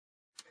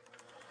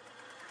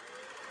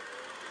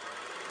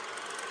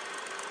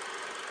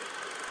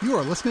You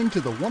are listening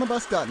to the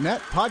oneofus.net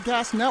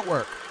podcast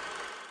network.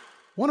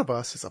 One of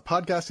Us is a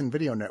podcast and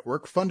video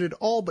network funded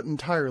all but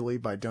entirely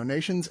by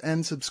donations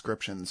and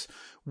subscriptions.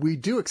 We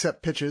do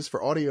accept pitches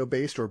for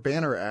audio-based or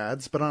banner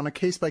ads, but on a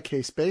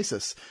case-by-case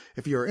basis.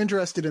 If you are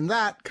interested in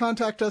that,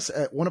 contact us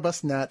at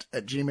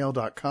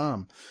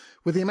oneofusnet@gmail.com.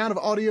 With the amount of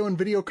audio and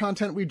video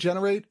content we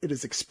generate, it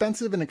is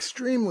expensive and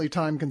extremely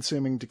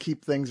time-consuming to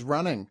keep things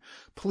running.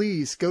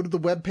 Please go to the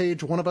webpage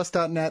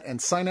oneofus.net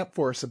and sign up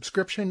for a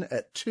subscription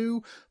at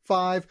 $2,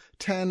 $5,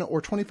 $10,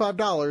 or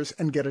 $25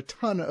 and get a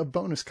ton of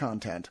bonus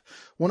content.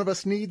 One of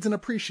Us needs and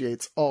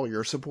appreciates all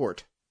your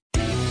support.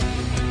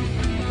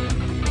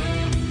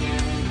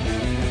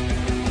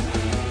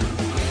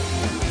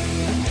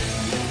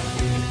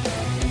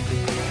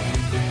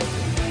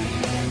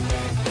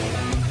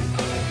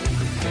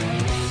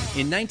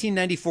 In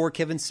 1994,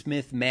 Kevin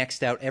Smith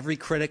maxed out every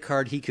credit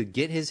card he could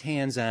get his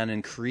hands on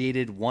and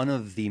created one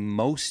of the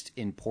most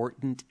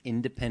important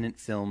independent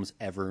films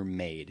ever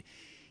made.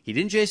 He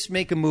didn't just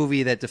make a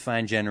movie that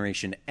defined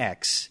Generation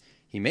X.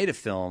 He made a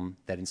film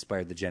that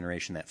inspired the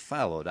generation that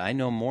followed. I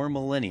know more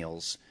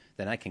millennials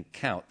than I can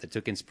count that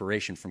took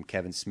inspiration from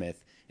Kevin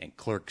Smith and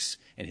Clerks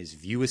and his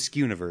View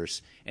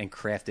Askew-niverse and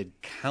crafted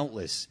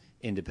countless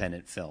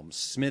independent films.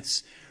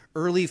 Smith's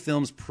early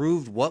films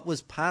proved what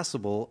was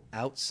possible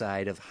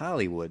outside of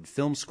Hollywood.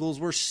 Film schools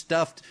were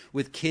stuffed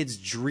with kids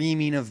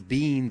dreaming of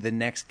being the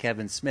next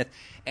Kevin Smith.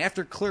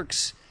 After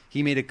Clerks,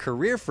 he made a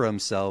career for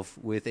himself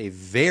with a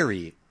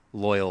very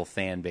loyal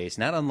fan base,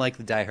 not unlike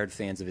the diehard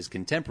fans of his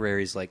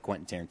contemporaries like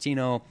Quentin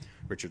Tarantino,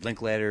 Richard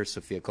Linklater,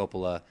 Sofia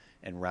Coppola,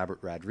 and Robert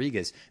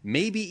Rodriguez.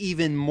 Maybe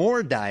even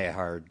more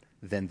diehard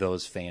than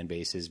those fan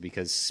bases,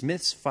 because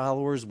Smith's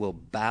followers will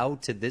bow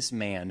to this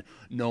man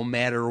no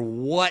matter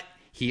what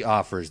he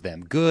offers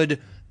them. Good,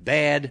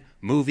 bad,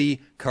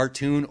 movie,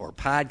 cartoon, or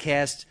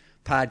podcast.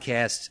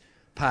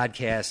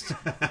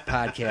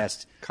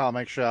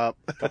 Comic shop.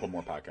 A couple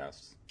more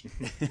podcasts.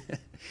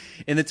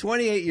 In the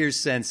 28 years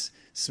since,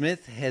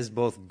 Smith has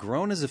both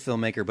grown as a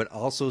filmmaker but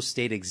also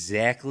stayed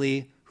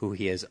exactly who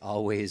he has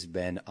always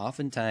been,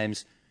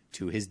 oftentimes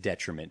to his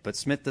detriment. But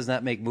Smith does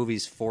not make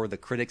movies for the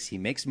critics. He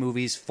makes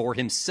movies for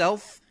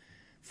himself,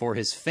 for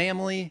his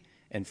family,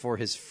 and for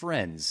his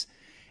friends.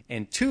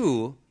 And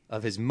two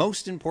of his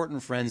most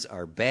important friends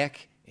are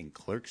back in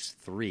Clerks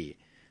 3.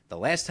 The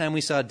last time we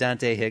saw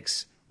Dante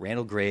Hicks,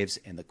 Randall Graves,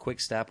 and The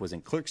Quick Stop was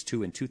in Clerks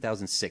 2 in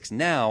 2006.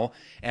 Now,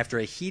 after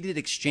a heated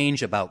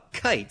exchange about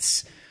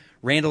kites,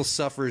 Randall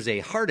suffers a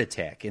heart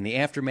attack. In the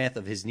aftermath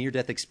of his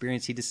near-death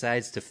experience, he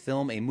decides to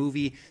film a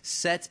movie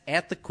set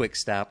at the Quick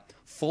Stop,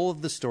 full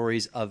of the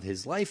stories of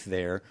his life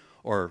there,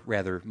 or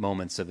rather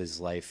moments of his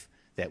life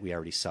that we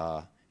already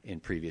saw in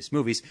previous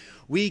movies.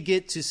 We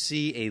get to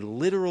see a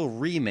literal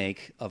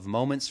remake of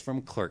moments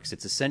from Clerks.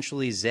 It's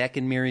essentially Zack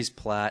and Miri's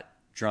plot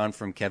drawn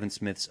from Kevin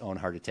Smith's own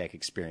heart attack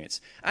experience.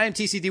 I am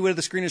TC DeWitt of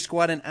the Screener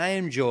Squad, and I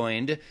am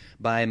joined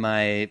by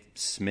my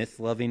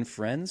Smith-loving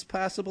friends,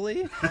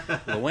 possibly.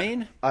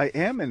 Wayne? I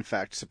am, in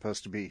fact,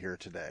 supposed to be here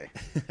today.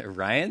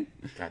 Ryan?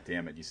 God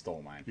damn it, you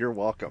stole mine. You're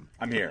welcome.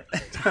 I'm here.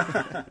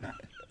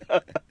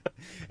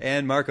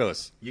 And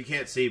Marcos. You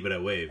can't see, but I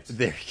waved.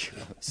 There you go.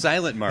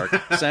 Silent Mark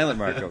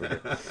over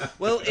here.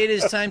 Well, it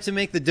is time to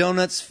make the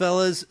donuts,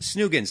 fellas.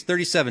 Snoogans,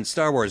 37,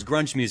 Star Wars,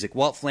 grunge music,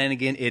 Walt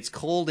Flanagan, It's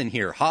Cold in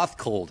Here, Hoth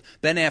Cold,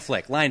 Ben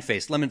Affleck,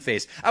 Lionface,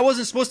 Lemonface. I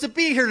wasn't supposed to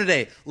be here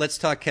today. Let's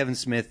talk Kevin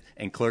Smith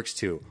and Clerks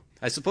 2.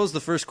 I suppose the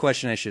first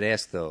question I should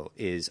ask, though,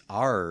 is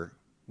are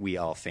we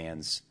all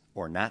fans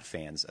or not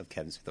fans of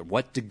Kevin Smith? Or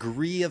what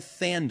degree of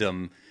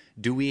fandom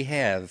do we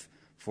have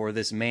for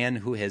this man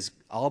who has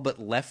all but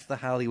left the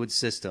Hollywood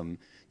system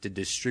to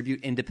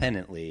distribute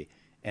independently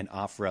and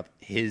offer up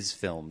his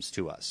films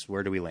to us?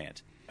 Where do we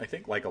land? I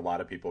think, like a lot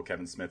of people,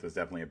 Kevin Smith was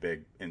definitely a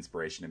big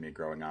inspiration to me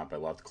growing up. I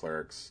loved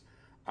Clerks.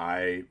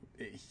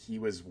 He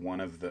was one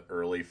of the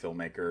early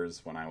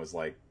filmmakers when I was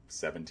like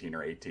 17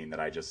 or 18 that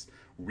I just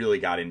really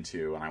got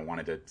into, and I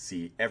wanted to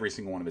see every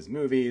single one of his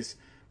movies.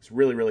 I was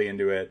really, really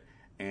into it.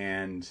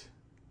 And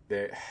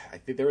I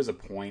think there was a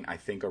point, I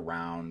think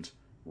around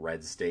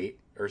Red State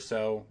or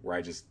so, where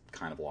I just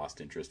kind of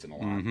lost interest in a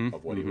lot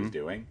of what he was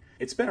doing.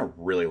 It's been a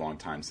really long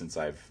time since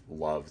I've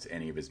loved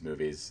any of his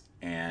movies,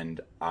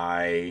 and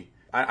I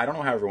don't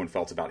know how everyone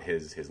felt about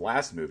his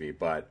last movie,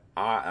 but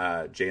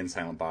Jay and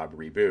Silent Bob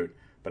Reboot,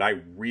 but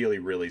I really,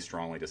 really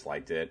strongly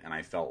disliked it, and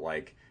I felt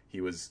like he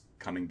was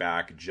coming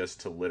back just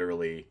to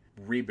literally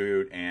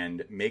reboot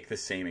and make the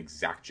same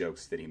exact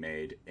jokes that he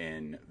made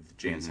in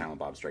Jay and Silent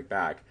Bob Strike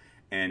Back.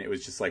 And it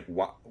was just like,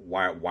 why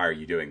are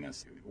you doing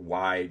this?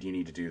 Why do you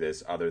need to do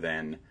this other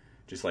than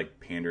just like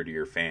pander to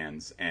your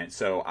fans? And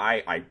so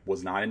I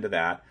was not into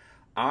that.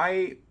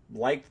 I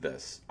liked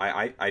this.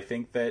 I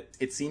think that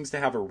it seems to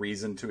have a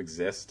reason to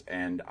exist,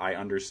 and I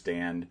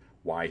understand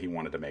why he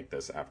wanted to make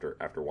this after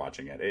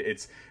watching it.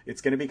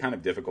 It's going to be kind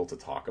of difficult to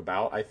talk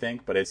about, I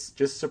think, but it's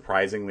just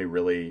surprisingly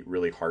really,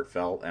 really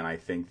heartfelt. And I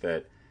think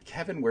that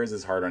Kevin wears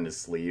his heart on his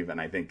sleeve,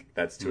 and I think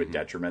that's to a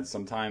detriment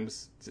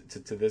sometimes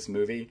to this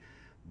movie.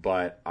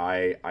 but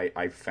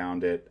I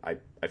found it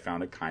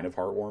kind of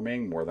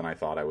heartwarming, more than I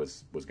thought I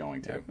was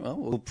going to. Well,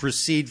 we'll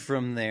proceed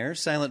from there.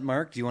 Silent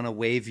Mark, do you want to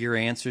wave your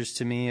answers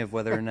to me of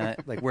whether or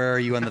not, like, where are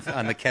you on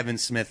the Kevin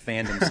Smith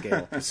fandom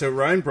scale? So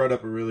Ryan brought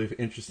up a really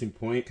interesting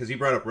point because he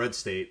brought up Red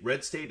State.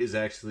 Red State is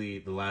actually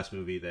the last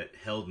movie that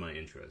held my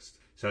interest.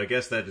 So I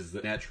guess that is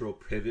the natural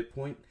pivot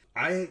point.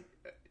 I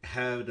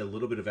had a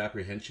little bit of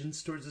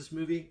apprehensions towards this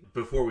movie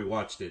before we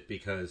watched it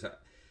because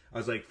I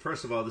was like,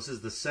 first of all, this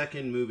is the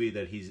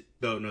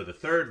the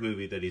third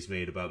movie that he's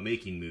made about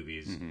making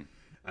movies. Mm-hmm.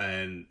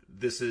 And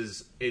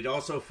it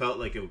also felt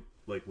like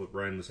what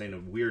Ryan was saying, a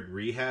weird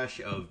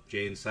rehash of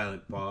Jay and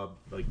Silent Bob,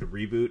 like the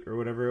reboot or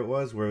whatever it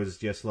was, where it was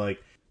just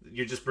like,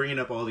 you're just bringing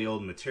up all the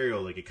old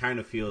material. Like, it kind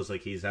of feels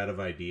like he's out of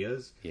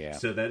ideas. Yeah.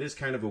 So that is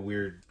kind of a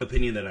weird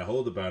opinion that I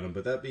hold about him.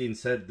 But that being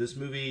said, this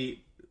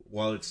movie,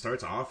 while it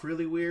starts off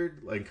really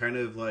weird, like kind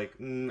of like,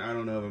 I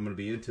don't know if I'm going to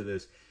be into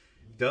this,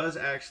 does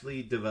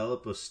actually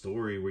develop a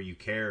story where you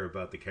care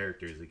about the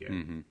characters again.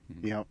 Mm-hmm.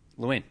 Mm-hmm. Yeah.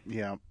 Llewellyn.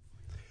 Yeah.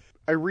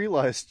 I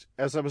realized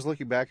as I was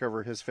looking back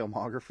over his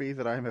filmography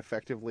that I am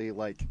effectively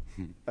like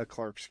a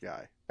Clerks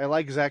guy. I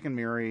like Zack and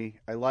Miri.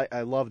 I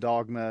love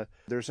Dogma.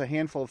 There's a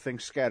handful of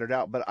things scattered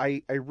out, but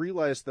I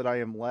realized that I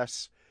am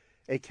less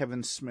a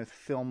Kevin Smith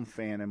film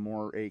fan and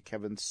more a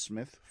Kevin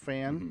Smith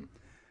fan, mm-hmm.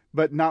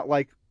 but not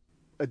like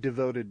a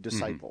devoted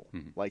disciple.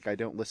 Mm-hmm. Like, I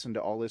don't listen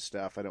to all his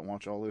stuff. I don't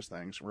watch all his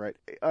things, right?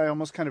 I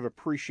almost kind of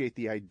appreciate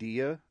the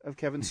idea of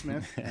Kevin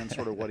Smith and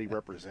sort of what he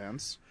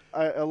represents.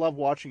 I love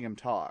watching him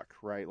talk,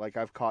 right? Like,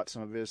 I've caught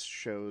some of his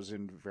shows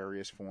in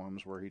various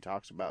forms where he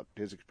talks about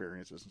his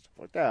experiences and stuff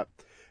like that.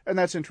 And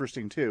that's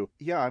interesting, too.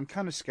 Yeah, I'm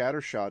kind of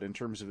scattershot in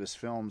terms of his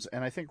films,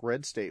 and I think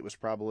Red State was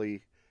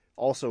probably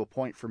also a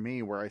point for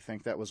me where I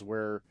think that was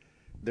where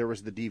there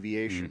was the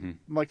deviation. Mm-hmm.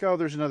 I'm like, oh,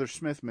 there's another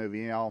Smith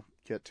movie. I'll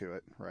get to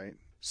it, right?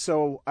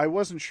 So I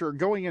wasn't sure.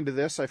 Going into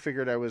this, I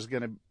figured I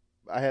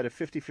had a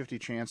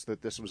 50-50 chance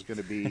that this was going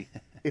to be,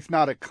 if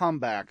not a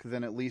comeback,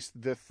 then at least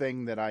the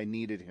thing that I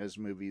needed his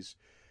movies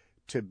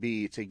to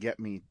be to get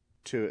me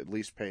to at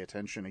least pay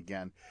attention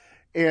again.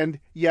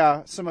 And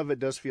yeah, some of it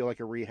does feel like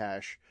a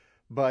rehash,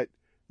 but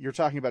you're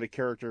talking about a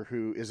character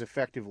who is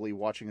effectively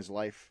watching his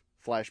life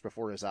flash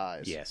before his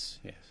eyes. Yes,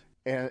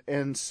 yes.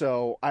 And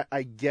so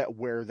I get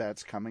where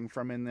that's coming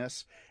from in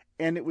this.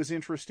 And it was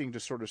interesting to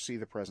sort of see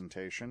the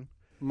presentation.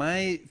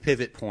 My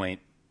pivot point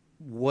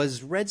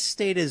was Red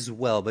State as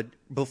well, but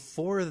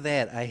before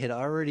that, I had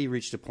already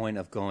reached a point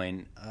of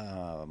going,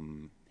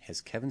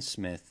 has Kevin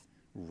Smith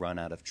run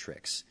out of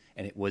tricks?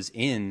 And it was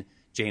in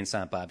Jay and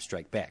Silent Bob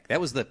Strike Back. That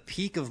was the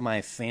peak of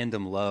my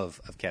fandom love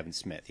of Kevin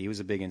Smith. He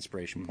was a big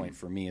inspiration point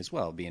for me as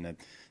well, being a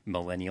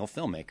millennial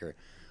filmmaker.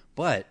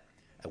 But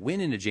I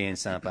went into Jay and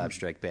Silent Bob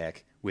Strike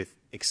Back with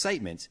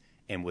excitement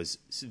and was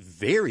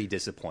very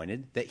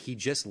disappointed that he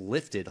just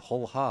lifted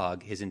whole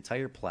hog his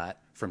entire plot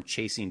from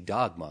Chasing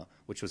Dogma,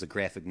 which was a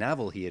graphic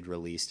novel he had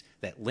released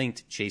that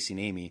linked Chasing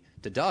Amy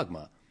to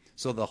Dogma.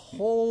 So the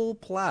whole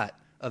plot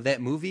of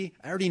that movie,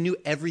 I already knew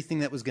everything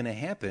that was going to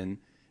happen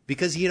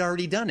because he had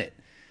already done it.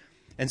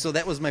 And so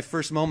that was my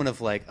first moment of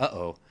like,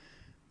 uh-oh.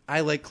 I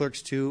like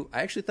Clerks 2.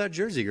 I actually thought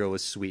Jersey Girl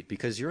was sweet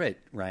because you're right,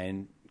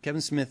 Ryan.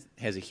 Kevin Smith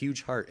has a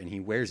huge heart and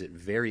he wears it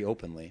very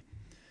openly.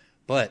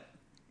 But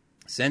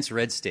since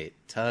Red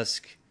State,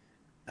 Tusk,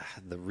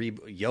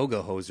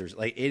 Yoga Hosers,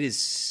 like, it is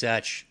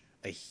such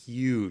a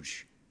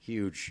huge,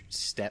 huge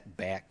step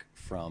back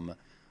from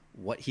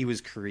what he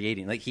was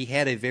creating. Like, he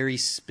had a very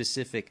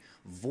specific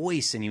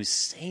voice and he was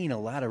saying a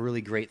lot of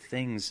really great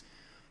things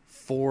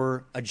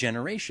for a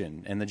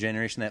generation and the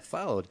generation that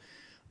followed.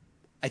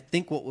 I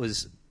think what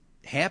was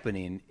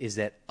happening is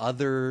that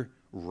other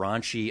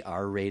raunchy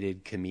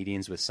R-rated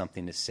comedians with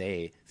something to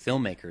say,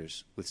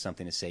 filmmakers with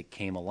something to say,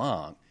 came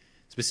along.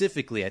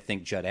 Specifically, I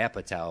think Judd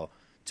Apatow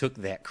took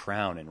that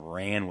crown and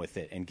ran with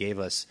it and gave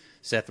us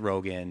Seth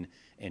Rogen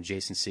and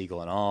Jason Segel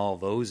and all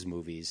those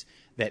movies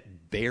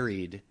that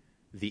buried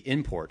the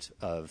import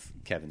of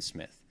Kevin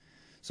Smith.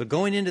 So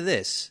going into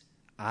this,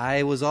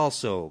 I was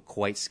also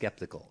quite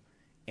skeptical,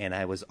 and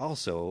I was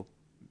also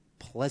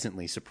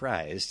pleasantly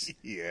surprised.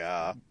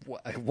 Yeah.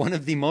 One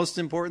of the most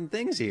important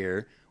things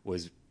here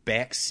was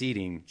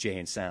backseating Jay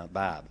and Silent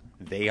Bob.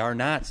 They are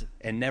not,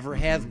 and never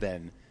have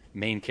been,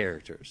 main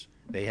characters.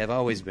 They have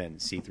always been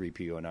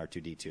C-3PO and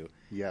R2-D2.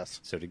 Yes.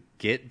 So to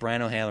get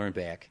Brian O'Halloran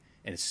back,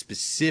 and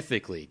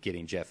specifically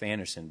getting Jeff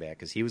Anderson back,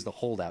 because he was the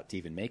holdout to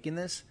even making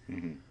this,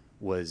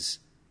 was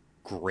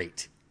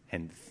great.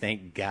 And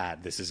thank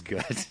God this is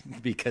good,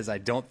 because I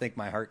don't think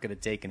my heart could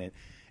have taken it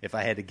if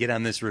I had to get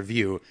on this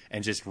review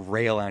and just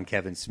rail on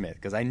Kevin Smith,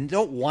 because I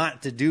don't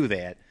want to do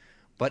that,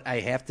 but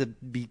I have to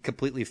be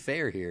completely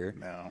fair here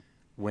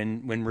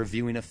when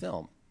reviewing a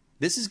film.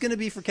 This is going to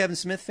be for Kevin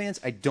Smith fans.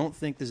 I don't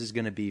think this is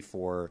going to be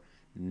for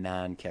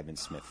non-Kevin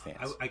Smith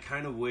fans. I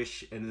kind of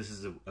wish, and this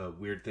is a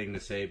weird thing to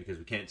say because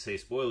we can't say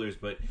spoilers,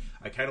 but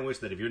I kind of wish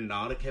that if you're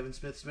not a Kevin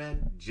Smith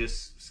fan,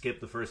 just skip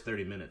the first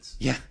 30 minutes.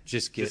 Yeah,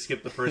 just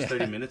skip the first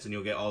 30 minutes and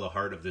you'll get all the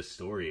heart of this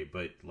story.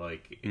 But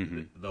like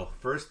the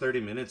first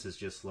 30 minutes is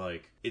just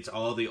like, it's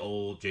all the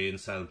old Jay and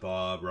Silent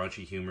Bob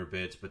raunchy humor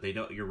bits, but they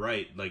don't. You're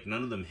right, like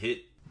none of them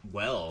hit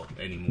well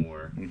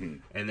anymore.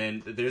 And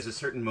then there's a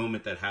certain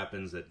moment that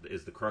happens that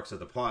is the crux of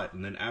the plot,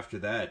 and then after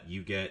that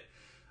you get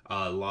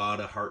a lot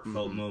of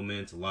heartfelt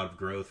moments, a lot of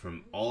growth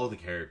from all the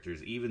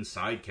characters. Even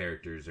side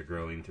characters are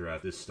growing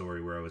throughout this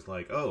story, where I was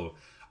like, oh,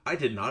 I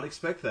did not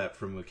expect that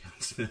from a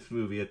Kevin Smith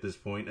movie at this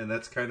point, and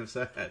that's kind of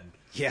sad.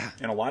 Yeah.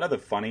 And a lot of the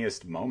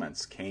funniest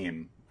moments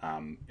came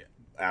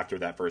after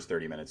that first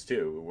 30 minutes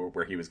too,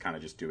 where he was kind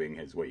of just doing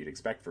what you'd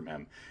expect from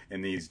him.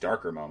 In these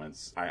darker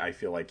moments, I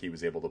feel like he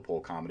was able to pull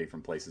comedy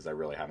from places I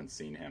really haven't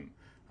seen him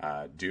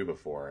do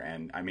before.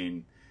 And I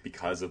mean,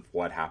 because of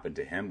what happened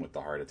to him with the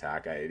heart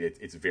attack,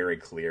 it's very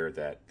clear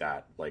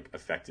that like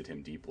affected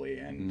him deeply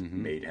and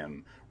made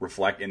him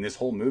reflect. And this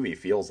whole movie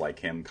feels like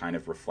him kind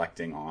of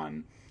reflecting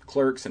on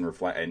Clerks and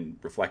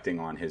reflecting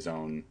on his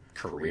own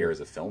career as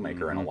a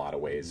filmmaker in a lot of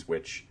ways,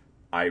 which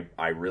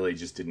I really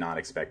just did not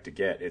expect to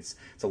get. It's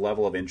a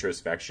level of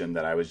introspection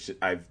that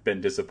I've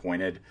been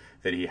disappointed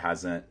that he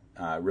hasn't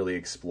really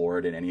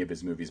explored in any of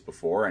his movies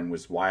before, and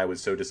was why I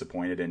was so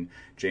disappointed in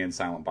Jay and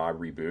Silent Bob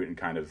reboot. And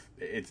kind of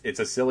it's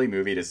a silly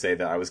movie to say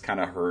that I was kind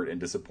of hurt and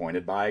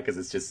disappointed by, because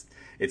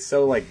it's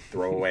so like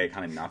throwaway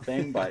kind of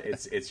nothing, but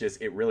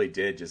it really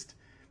did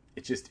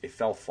it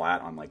fell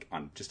flat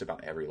on just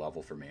about every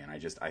level for me. And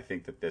I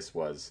think that this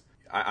was.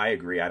 I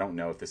agree. I don't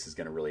know if this is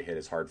going to really hit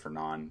as hard for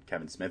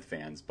non-Kevin Smith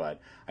fans,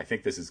 but I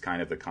think this is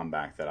kind of the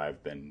comeback that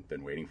I've been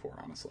waiting for,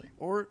 honestly.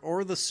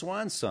 Or the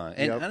swan song.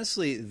 And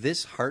honestly,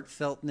 this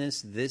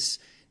heartfeltness, this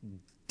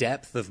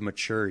depth of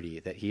maturity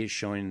that he is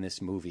showing in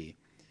this movie,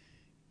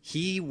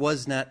 he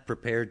was not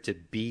prepared to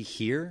be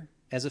here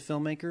as a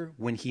filmmaker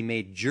when he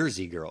made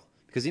Jersey Girl.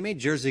 Because he made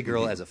Jersey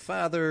Girl as a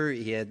father.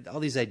 He had all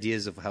these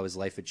ideas of how his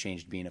life had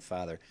changed being a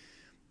father.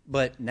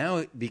 But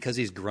now, because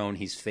he's grown,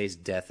 he's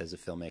faced death as a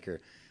filmmaker.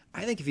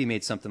 I think if he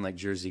made something like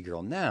Jersey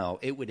Girl now,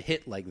 it would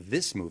hit like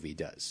this movie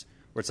does,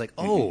 where it's like,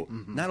 oh,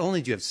 not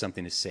only do you have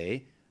something to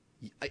say,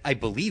 I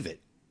believe it.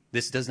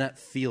 This does not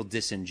feel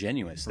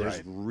disingenuous.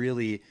 There's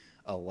really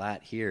a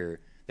lot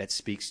here that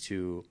speaks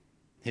to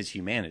his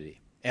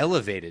humanity,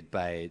 elevated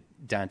by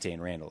Dante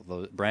and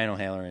Randall. Brian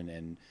O'Halloran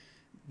and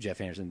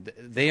Jeff Anderson,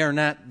 they are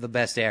not the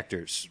best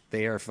actors.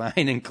 They are fine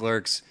in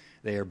Clerks.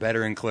 They are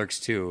better in Clerks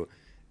 2.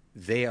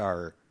 They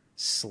are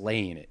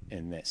slaying it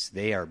in this.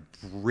 They are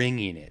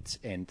bringing it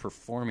and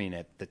performing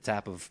at the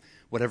top of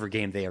whatever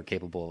game they are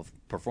capable of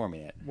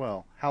performing at.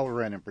 Well,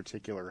 Halloran in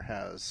particular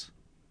has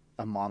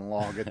a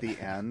monologue at the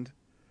end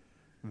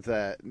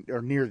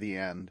or near the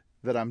end,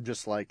 that I'm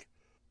just like,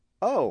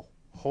 oh,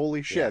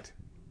 holy shit.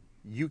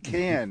 You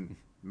can,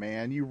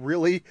 man.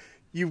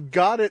 You've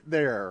got it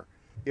there.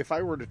 If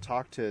I were to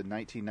talk to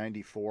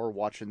 1994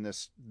 watching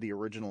the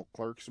original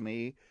Clerks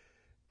me,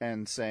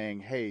 and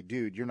saying, hey,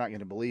 dude, you're not going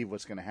to believe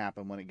what's going to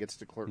happen when it gets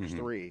to Clerks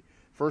 3.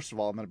 First of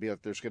all, I'm going to be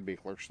like, there's going to be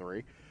Clerks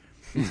 3.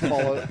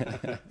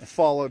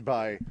 Followed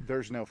by,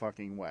 there's no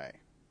fucking way,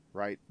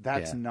 right?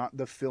 That's not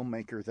the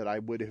filmmaker that I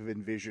would have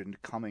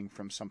envisioned coming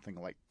from something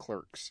like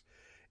Clerks.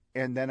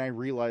 And then I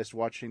realized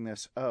watching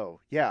this,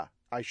 oh, yeah,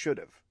 I should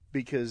have.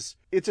 Because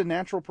it's a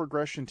natural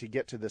progression to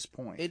get to this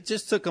point. It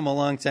just took him a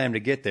long time to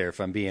get there, if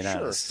I'm being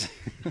honest.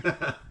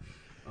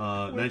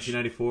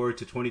 1994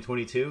 to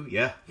 2022,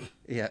 yeah.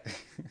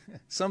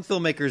 Some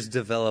filmmakers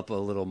develop a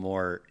little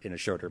more in a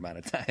shorter amount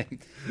of time,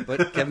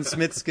 but Kevin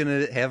Smith's going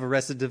to have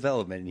Arrested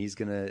Development, and he's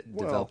going to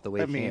develop the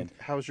way he can.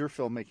 How's your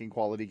filmmaking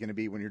quality going to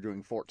be when you're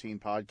doing 14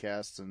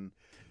 podcasts and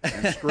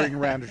screwing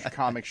around at your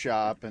comic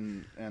shop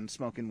and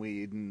smoking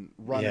weed and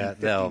running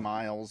 50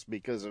 miles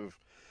because of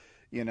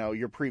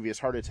your previous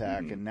heart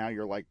attack, and now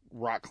you're like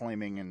rock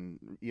climbing and,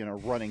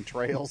 running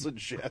trails and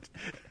shit.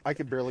 I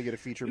could barely get a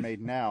feature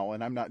made now,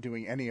 and I'm not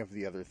doing any of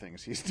the other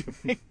things he's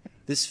doing.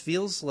 This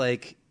feels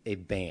like a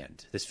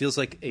band. This feels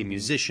like a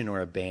musician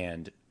or a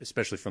band,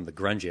 especially from the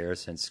grunge era,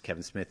 since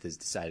Kevin Smith is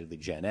decidedly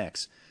Gen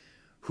X,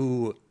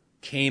 who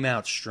came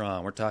out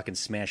strong. We're talking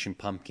Smashing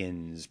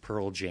Pumpkins,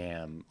 Pearl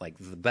Jam, like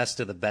the best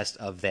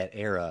of that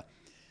era,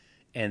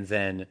 and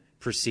then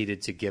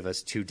proceeded to give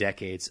us 2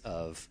 decades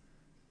of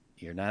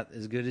you're not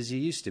as good as you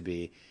used to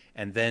be,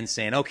 and then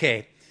saying,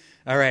 okay,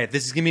 all right,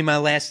 this is going to be my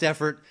last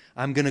effort.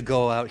 I'm going to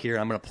go out here.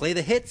 I'm going to play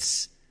the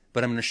hits,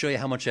 but I'm going to show you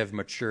how much I've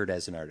matured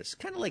as an artist.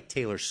 Kind of like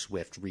Taylor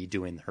Swift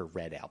redoing her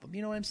Red album.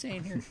 You know what I'm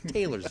saying here?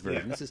 Taylor's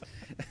version. This is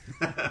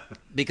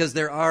because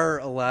there are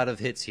a lot of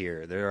hits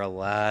here. There are a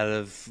lot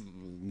of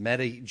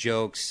meta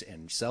jokes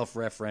and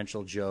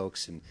self-referential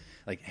jokes, and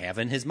like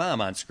having his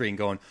mom on screen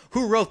going,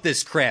 who wrote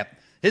this crap?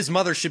 His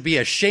mother should be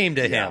ashamed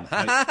of him.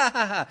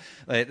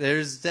 Like,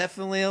 there's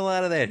definitely a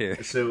lot of that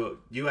here. So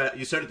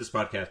you started this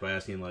podcast by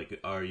asking, like,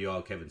 are you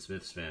all Kevin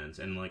Smith's fans?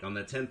 And, like, on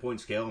that 10-point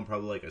scale, I'm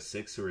probably, like, a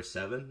 6 or a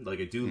 7.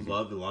 Like, I do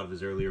love a lot of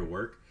his earlier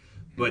work.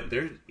 But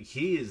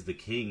he is the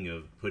king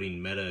of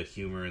putting meta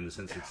humor in the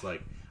sense it's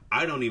like,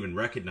 I don't even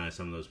recognize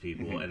some of those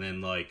people. And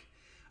then, like,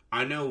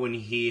 I know when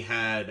he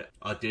had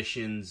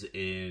auditions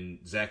in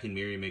Zack and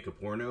Miri Make a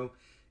Porno,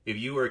 if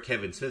you were a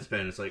Kevin Smith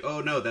fan, it's like,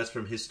 oh, no, that's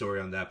from his story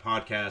on that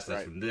podcast.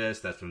 That's from this.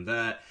 That's from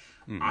that.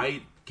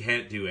 I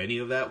can't do any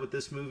of that with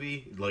this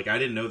movie. Like, I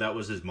didn't know that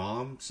was his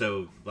mom.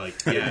 So, like,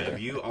 yeah, if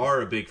you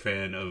are a big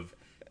fan of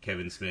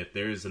Kevin Smith,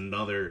 there's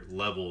another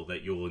level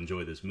that you'll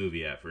enjoy this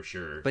movie at for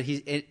sure. But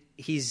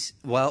he's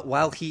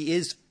while he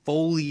is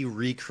fully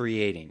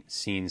recreating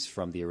scenes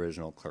from the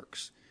original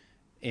Clerks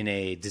in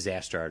a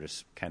disaster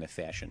artist kind of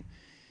fashion,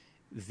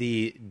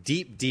 the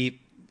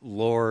deep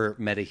lore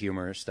meta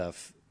humor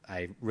stuff,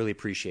 I really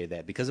appreciate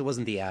that because it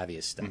wasn't the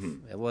obvious stuff.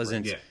 It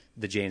wasn't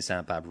the Jay and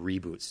Silent Bob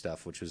reboot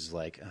stuff, which was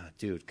like, oh,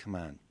 dude, come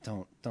on,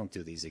 don't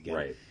do these again.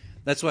 Right.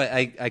 That's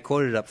why I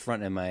quoted up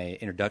front in my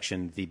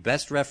introduction, the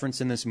best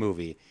reference in this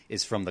movie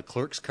is from the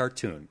Clerks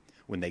cartoon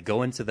when they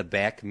go into the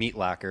back meat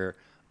locker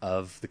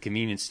of the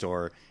convenience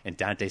store and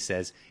Dante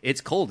says,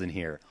 "It's cold in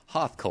here,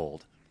 Hoth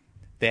cold."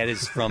 That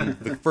is from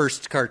the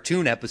first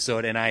cartoon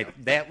episode, and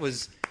that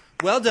was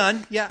well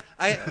done. Yeah,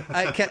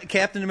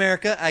 Captain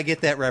America, I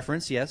get that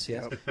reference. Yes.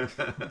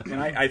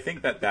 And I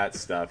think that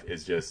stuff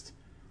is just,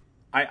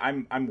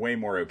 I'm way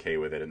more okay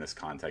with it in this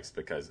context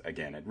because,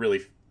 again, it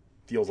really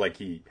feels like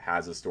he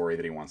has a story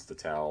that he wants to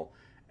tell,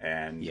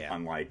 and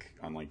unlike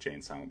Jay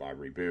and Silent Bob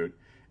reboot,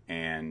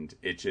 and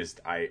it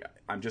just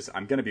I'm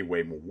going to be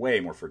way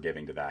more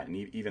forgiving to that, and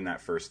even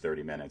that first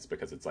 30 minutes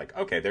because it's like,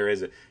 okay, there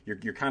is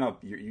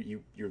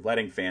you're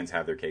letting fans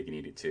have their cake and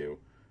eat it too,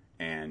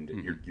 and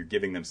you're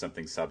giving them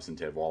something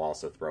substantive while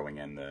also throwing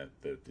in the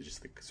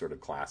sort of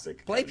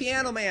classic play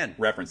Piano Man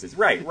references.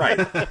 Right. You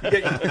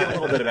get a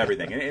little bit of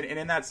everything, and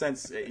in that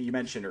sense, you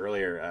mentioned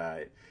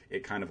earlier,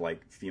 it kind of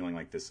like feeling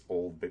like this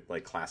old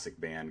like classic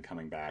band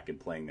coming back and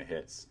playing the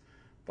hits,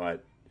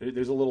 but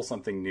there's a little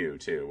something new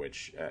too,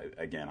 which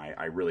again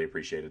I really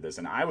appreciated this,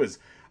 and I was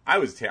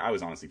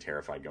honestly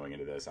terrified going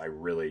into this. I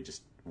really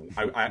just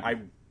I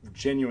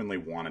genuinely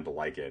wanted to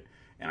like it,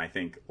 and I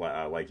think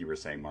like you were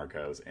saying,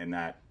 Marcos, in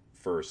that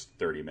first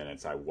 30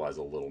 minutes I was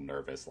a little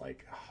nervous,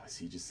 like, oh, is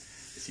he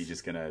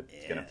just gonna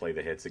play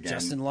the hits again?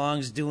 Justin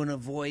Long's doing a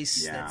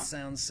voice that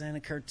sounds kind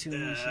of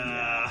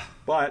cartoonish.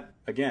 But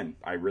again,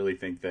 I really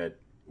think that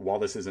while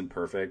this isn't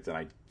perfect and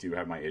I do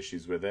have my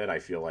issues with it, I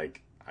feel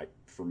like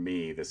for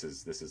me this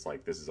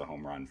is a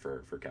home run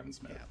for Kevin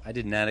Smith. Yeah, I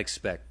did not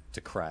expect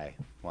to cry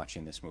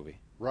watching this movie.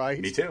 Right.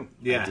 Me too.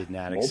 Yeah. I did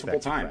not Multiple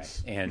expect times.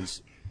 to cry.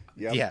 And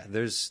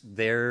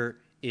there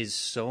is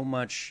so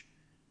much,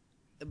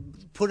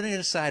 putting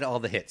aside all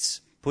the hits,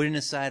 putting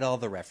aside all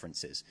the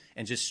references,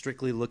 and just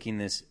strictly looking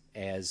this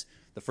as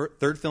the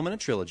third film in a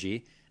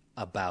trilogy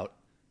about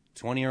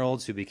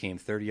 20-year-olds who became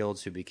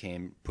 30-year-olds who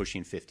became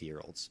pushing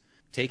 50-year-olds.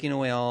 Taking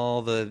away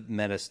all the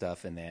meta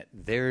stuff and that,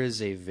 there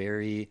is a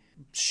very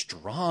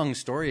strong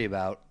story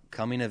about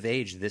coming of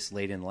age this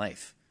late in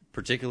life,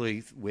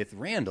 particularly with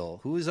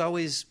Randall, who is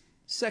always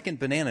second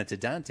banana to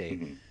Dante,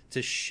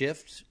 to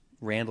shift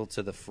Randall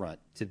to the front,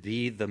 to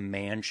be the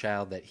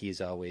man-child that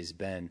he's always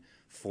been,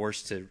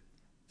 forced to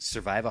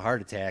survive a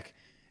heart attack.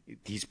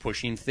 He's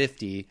pushing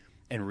 50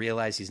 and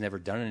realize he's never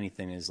done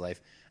anything in his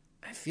life.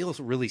 I feel it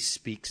really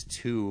speaks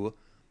to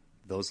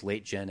those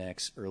late Gen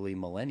X, early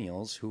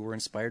millennials who were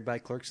inspired by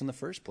Clerks in the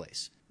first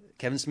place.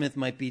 Kevin Smith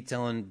might be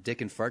telling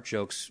dick and fart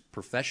jokes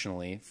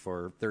professionally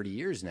for 30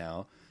 years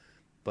now,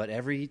 but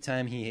every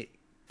time he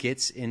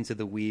gets into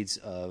the weeds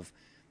of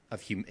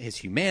his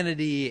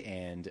humanity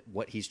and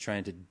what he's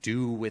trying to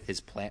do with his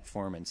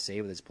platform and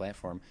say with his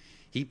platform,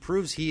 he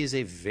proves he is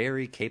a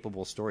very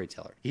capable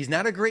storyteller. He's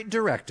not a great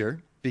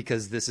director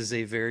because this is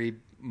a very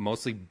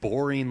mostly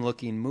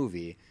boring-looking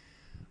movie,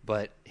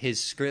 but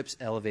his script's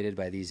elevated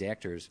by these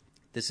actors.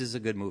 This is a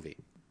good movie.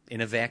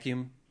 In a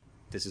vacuum,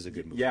 this is a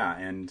good movie. Yeah,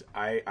 and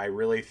I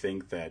really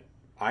think that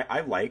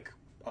I like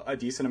a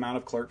decent amount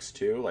of Clerks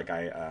too. Like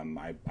I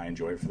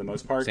enjoy it for the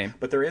most part. Same.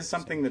 But there is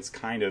something that's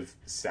kind of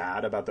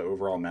sad about the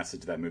overall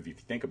message of that movie. If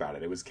you think about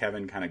it, it was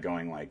Kevin kind of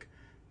going like,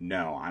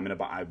 "No,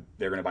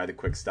 they're gonna buy the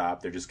quick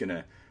stop. They're just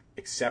gonna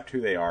accept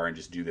who they are and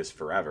just do this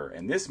forever."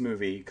 And this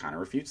movie kind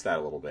of refutes that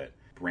a little bit.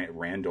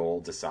 Randall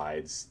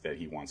decides that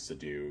he wants to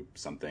do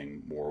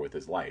something more with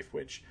his life,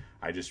 which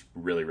I just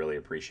really, really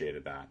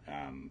appreciated that.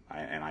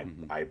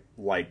 I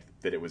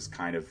liked that it was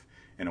kind of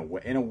in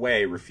a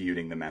way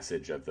refuting the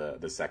message of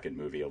the second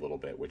movie a little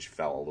bit, which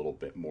felt a little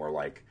bit more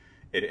like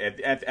it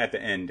at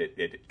the end.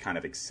 It kind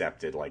of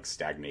accepted like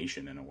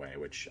stagnation in a way,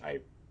 which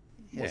I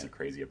wasn't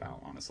crazy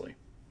about, honestly.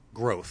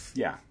 Growth.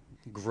 Yeah.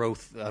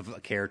 Growth of a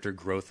character,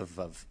 growth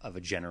of a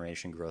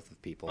generation, growth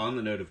of people. On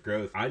the note of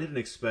growth, I didn't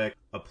expect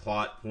a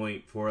plot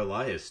point for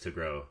Elias to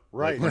grow.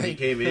 Right. Like, when he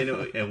came in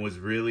and was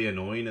really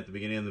annoying at the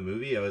beginning of the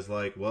movie, I was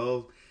like,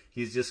 well,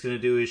 he's just going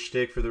to do his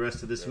shtick for the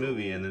rest of this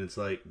movie. And then it's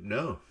like,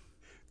 no.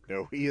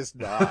 No, he is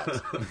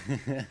not.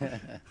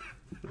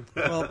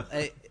 Well,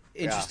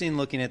 in interesting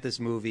looking at this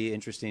movie.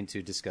 Interesting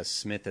to discuss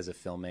Smith as a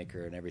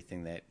filmmaker and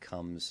everything that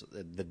comes,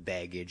 the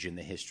baggage and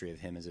the history of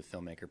him as a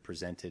filmmaker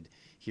presented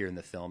here in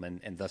the film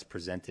and thus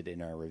presented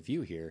in our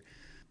review here.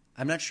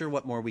 I'm not sure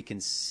what more we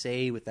can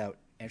say without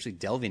actually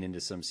delving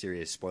into some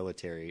serious spoiler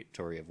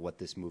territory of what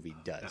this movie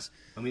does.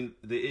 I mean,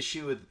 the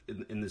issue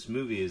in this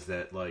movie is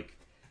that, like,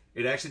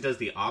 it actually does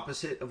the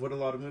opposite of what a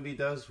lot of movie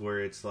does, where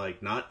it's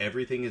like not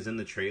everything is in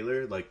the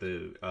trailer. Like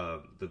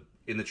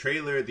in the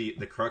trailer,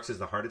 the crux is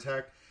the heart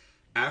attack.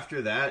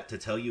 After that, to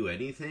tell you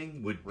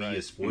anything would be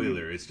a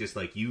spoiler. Mm-hmm. It's just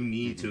like you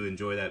need to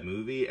enjoy that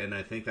movie, and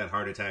I think that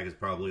heart attack is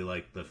probably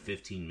like the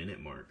 15-minute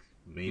mark,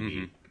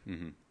 maybe. Mm-hmm.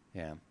 Mm-hmm.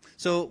 Yeah.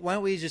 So why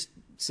don't we just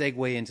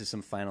segue into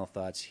some final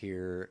thoughts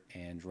here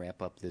and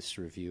wrap up this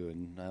review?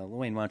 And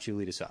Wayne, why don't you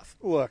lead us off?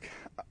 Look,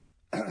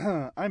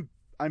 I'm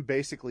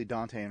basically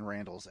Dante and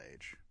Randall's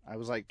age. I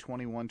was like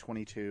 21,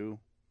 22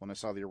 when I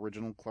saw the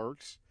original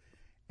Clerks,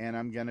 and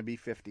I'm going to be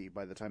 50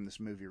 by the time this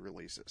movie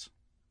releases.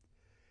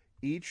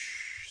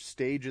 Each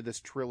stage of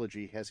this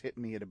trilogy has hit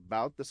me at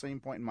about the same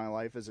point in my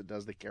life as it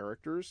does the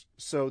characters.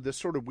 So this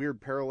sort of weird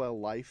parallel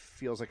life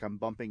feels like I'm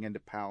bumping into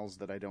pals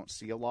that I don't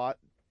see a lot,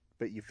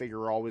 but you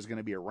figure are always going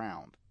to be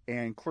around.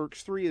 And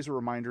Clerks 3 is a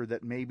reminder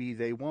that maybe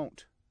they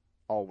won't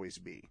always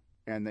be,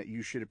 and that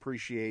you should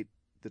appreciate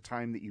the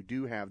time that you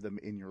do have them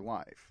in your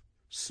life.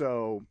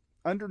 So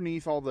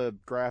underneath all the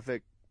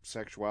graphic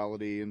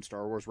sexuality and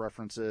Star Wars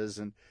references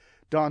and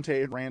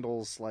Dante and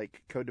Randall's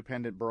like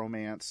codependent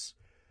bromance,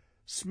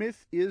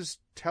 Smith is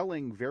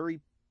telling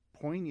very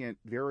poignant,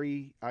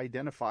 very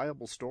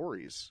identifiable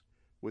stories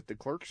with the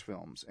Clerks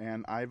films,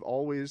 and I've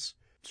always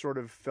sort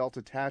of felt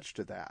attached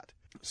to that.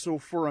 So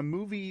for a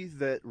movie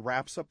that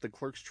wraps up the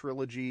Clerks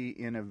trilogy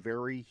in a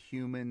very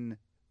human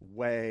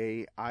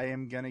way, I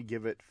am going to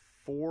give it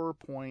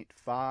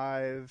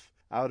 4.5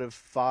 out of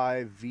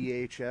 5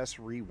 VHS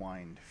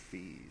rewind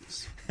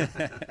fees.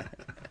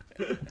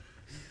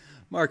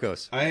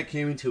 Marcos. I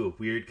came into a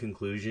weird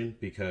conclusion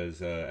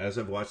because as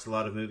I've watched a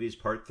lot of movies,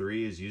 Part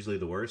 3 is usually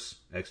the worst.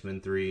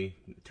 X-Men 3,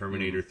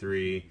 Terminator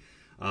 3.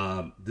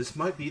 This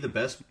might be the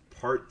best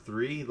Part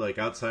 3, like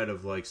outside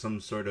of like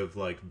some sort of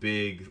like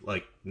big,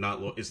 like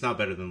it's not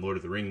better than Lord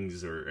of the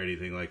Rings or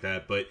anything like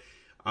that, but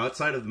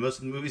outside of most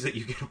of the movies that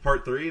you get a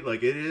Part 3,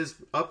 like it is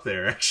up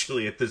there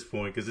actually at this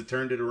point because it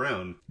turned it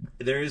around.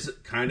 There is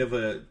kind of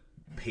a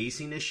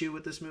pacing issue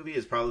with this movie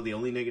is probably the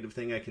only negative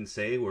thing I can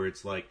say, where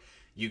it's like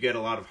you get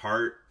a lot of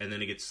heart and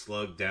then it gets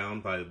slugged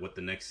down by what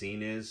the next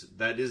scene is.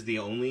 That is the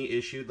only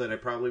issue that I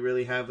probably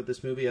really have with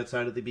this movie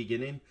outside of the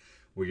beginning,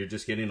 where you're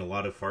just getting a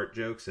lot of fart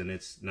jokes and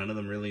none of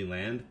them really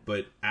land.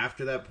 But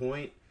after that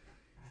point,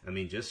 I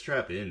mean, just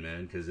strap in,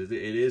 man, because it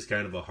is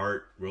kind of a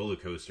heart roller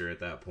coaster at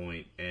that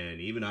point.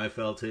 And even I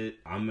felt it.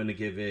 I'm going to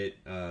give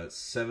it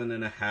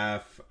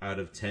 7.5 out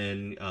of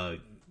 10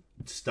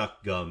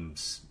 stuck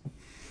gums.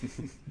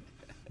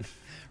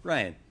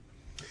 Ryan.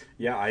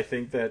 Yeah, I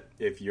think that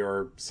if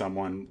you're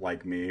someone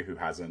like me who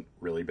hasn't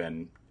really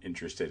been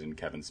interested in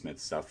Kevin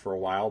Smith's stuff for a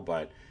while,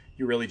 but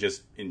you really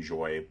just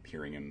enjoy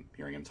hearing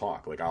him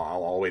talk. Like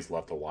I'll always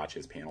love to watch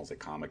his panels at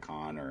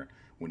Comic-Con or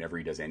whenever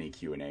he does any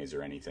Q&As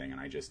or anything,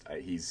 and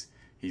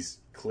he's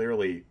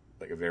clearly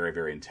like a very,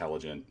 very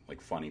intelligent, like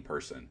funny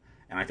person,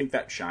 and I think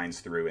that shines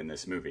through in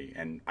this movie.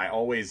 And I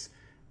always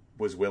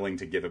was willing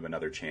to give him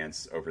another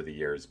chance over the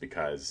years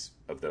because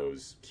of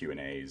those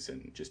Q&As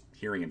and just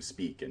hearing him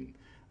speak and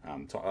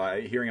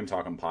hearing him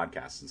talk on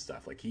podcasts and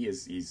stuff. Like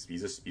he's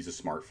a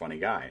smart, funny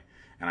guy,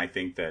 and I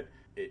think that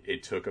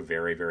it took a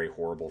very, very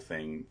horrible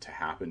thing to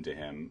happen to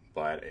him,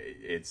 but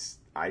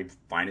I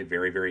find it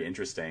very, very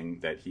interesting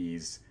that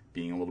he's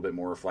being a little bit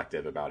more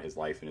reflective about his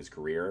life and his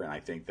career. And I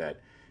think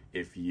that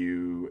if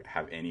you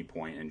have any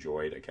point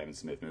enjoyed a Kevin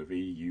Smith movie,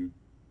 you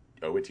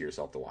owe it to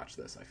yourself to watch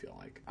this, I feel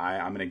like.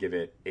 I'm going to give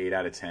it 8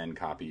 out of 10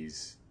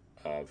 copies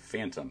of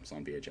Phantoms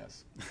on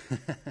VHS.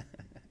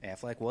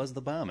 Affleck was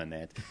the bomb in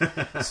that.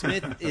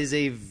 Smith is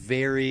a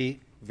very,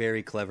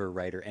 very clever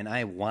writer, and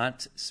I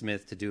want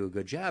Smith to do a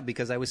good job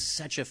because I was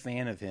such a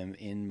fan of him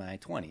in my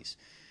 20s.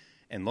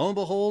 And lo and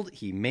behold,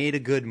 he made a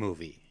good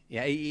movie.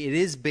 Yeah, it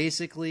is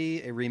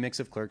basically a remix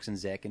of Clerks and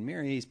Zack and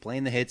Miri. He's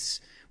playing the hits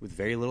with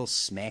very little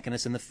smacking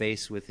us in the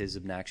face with his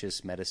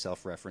obnoxious meta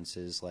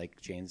self-references like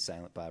Jay and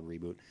Silent Bob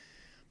reboot.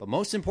 But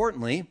most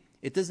importantly,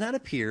 it does not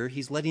appear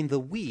he's letting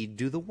the weed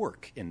do the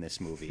work in this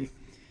movie.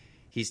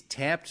 He's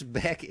tapped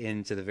back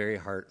into the very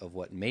heart of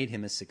what made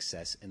him a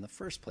success in the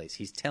first place.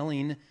 He's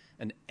telling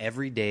an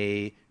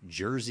everyday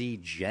Jersey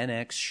Gen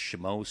X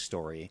schmo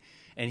story,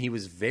 and he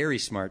was very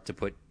smart to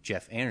put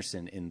Jeff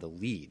Anderson in the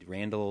lead.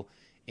 Randall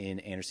in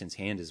Anderson's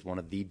Hand is one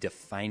of the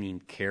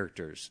defining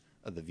characters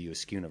of the View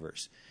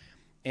Askewniverse.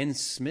 And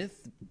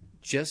Smith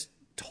just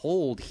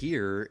told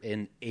here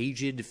an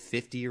aged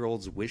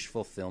 50-year-old's wish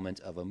fulfillment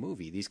of a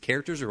movie. These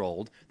characters are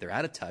old, they're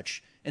out of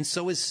touch, and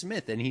so is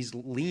Smith, and he's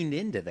leaned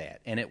into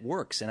that, and it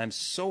works. And I'm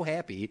so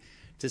happy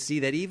to see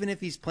that even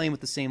if he's playing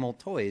with the same old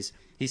toys,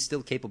 he's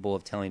still capable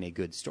of telling a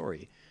good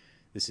story.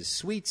 This is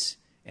sweet,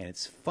 and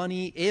it's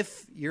funny.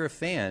 If you're a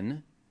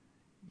fan,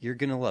 you're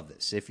going to love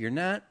this. If you're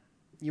not,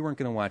 you weren't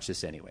going to watch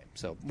this anyway.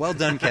 So well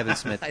done, Kevin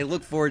Smith. I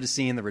look forward to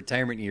seeing the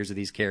retirement years of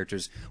these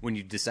characters when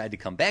you decide to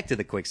come back to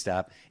the Quick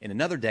Stop in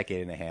another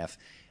decade and a half.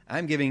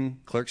 I'm giving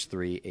Clerks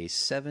 3 a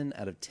 7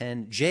 out of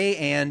 10. Jay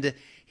and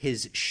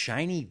his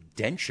shiny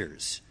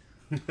dentures.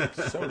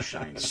 So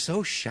shiny.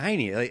 So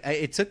shiny. Like,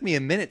 it took me a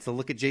minute to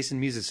look at Jason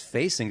Mewes'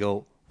 face and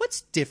go,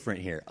 what's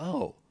different here?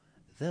 Oh,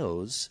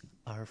 those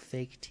are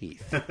fake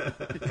teeth.